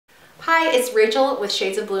Hi, it's Rachel with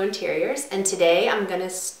Shades of Blue Interiors, and today I'm going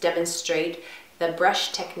to demonstrate the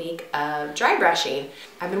brush technique of dry brushing.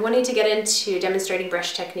 I've been wanting to get into demonstrating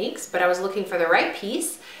brush techniques, but I was looking for the right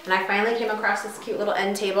piece, and I finally came across this cute little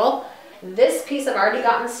end table. This piece I've already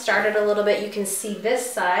gotten started a little bit. You can see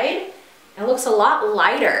this side. It looks a lot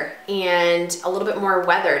lighter and a little bit more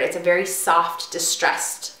weathered. It's a very soft,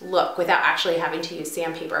 distressed look without actually having to use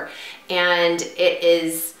sandpaper. And it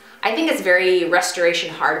is, I think it's very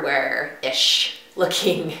restoration hardware-ish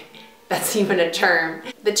looking. That's even a term.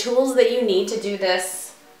 The tools that you need to do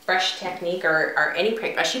this brush technique are any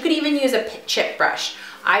paintbrush. You could even use a chip brush.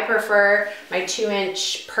 I prefer my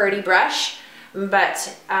 2-inch Purdy brush,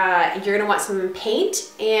 but you're gonna want some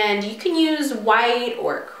paint, and you can use white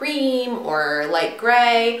or cream or light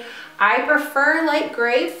gray. I prefer light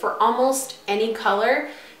gray for almost any color,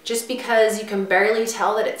 just because you can barely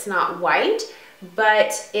tell that it's not white,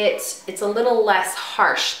 but it's a little less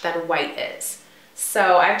harsh than white is.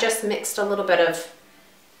 So I've just mixed a little bit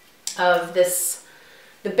of this.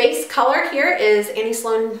 The base color here is Annie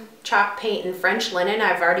Sloan chalk paint and French linen.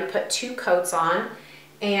 I've already put 2 coats on,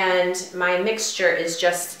 and my mixture is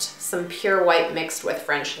just some pure white mixed with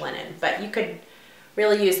French linen. But you could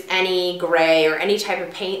really use any gray or any type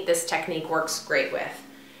of paint this technique works great with.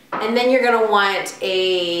 And then you're gonna want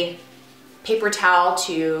a paper towel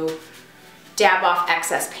to dab off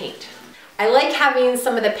excess paint. I like having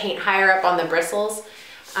some of the paint higher up on the bristles,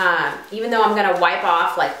 even though I'm gonna wipe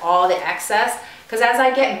off like all the excess, because as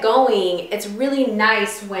I get going, it's really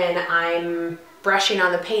nice when I'm brushing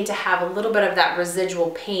on the paint to have a little bit of that residual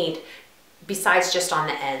paint besides just on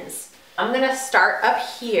the ends. I'm gonna start up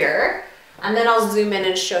here, and then I'll zoom in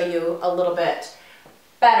and show you a little bit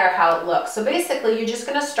better how it looks. So basically, you're just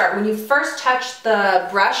gonna start, when you first touch the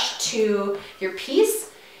brush to your piece,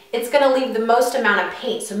 it's gonna leave the most amount of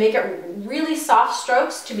paint. So make it really soft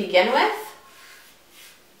strokes to begin with,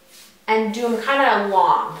 and do them kind of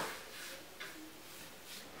long.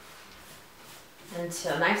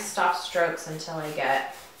 Until nice soft strokes until I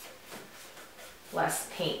get less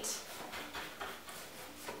paint.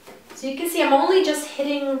 So you can see I'm only just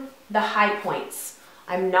hitting the high points.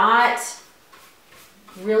 I'm not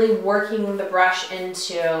really working the brush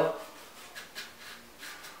into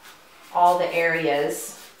all the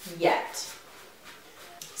areas yet.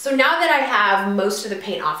 So now that I have most of the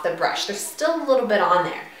paint off the brush, there's still a little bit on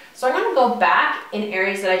there. So I'm gonna go back in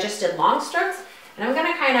areas that I just did long strokes, and I'm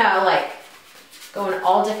gonna kind of like go in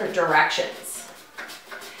all different directions.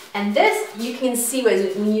 And this, you can see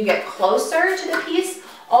when you get closer to the piece,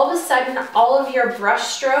 all of a sudden, all of your brush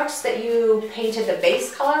strokes that you painted the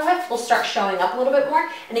base color with will start showing up a little bit more,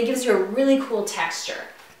 and it gives you a really cool texture.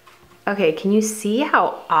 Okay, can you see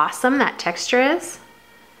how awesome that texture is?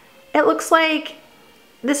 It looks like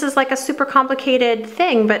this is like a super complicated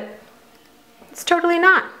thing, but it's totally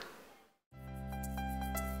not.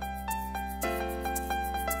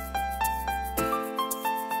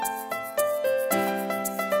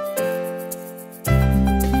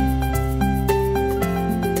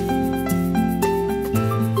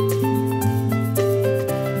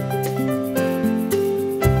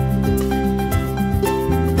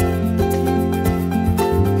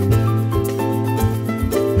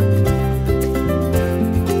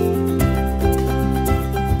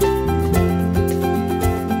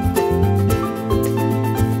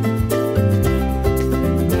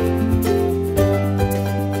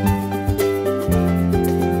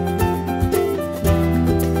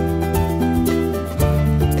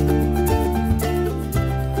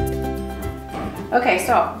 Okay,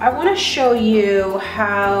 so I want to show you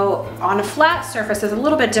how on a flat surface is a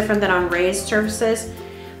little bit different than on raised surfaces.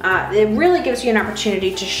 It really gives you an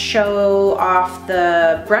opportunity to show off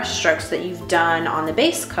the brush strokes that you've done on the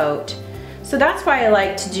base coat. So that's why I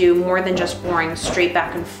like to do more than just boring straight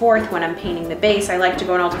back and forth when I'm painting the base. I like to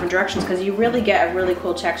go in all different directions because you really get a really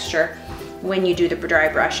cool texture when you do the dry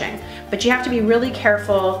brushing. But you have to be really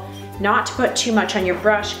careful not to put too much on your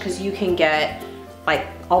brush, because you can get like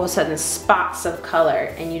all of a sudden spots of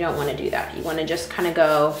color, and you don't want to do that. You want to just kind of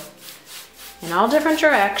go in all different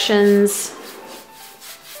directions.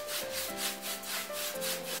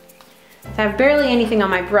 I have barely anything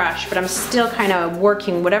on my brush, but I'm still kind of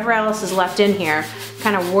working whatever else is left in here,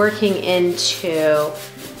 kind of working into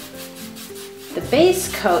the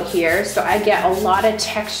base coat here, so I get a lot of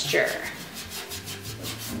texture.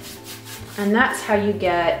 And that's how you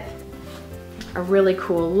get a really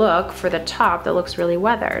cool look for the top that looks really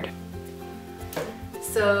weathered.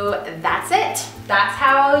 So that's it. That's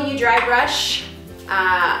how you dry brush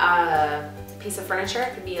piece of furniture.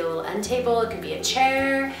 It could be a little end table, it could be a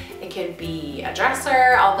chair, it could be a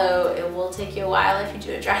dresser, although it will take you a while if you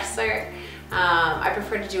do a dresser. I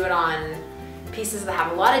prefer to do it on pieces that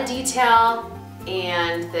have a lot of detail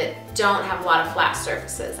and that don't have a lot of flat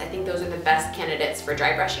surfaces. I think those are the best candidates for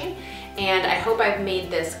dry brushing. And I hope I've made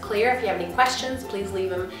this clear. If you have any questions, please leave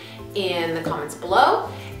them in the comments below.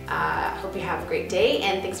 Hope you have a great day,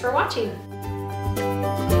 and thanks for watching.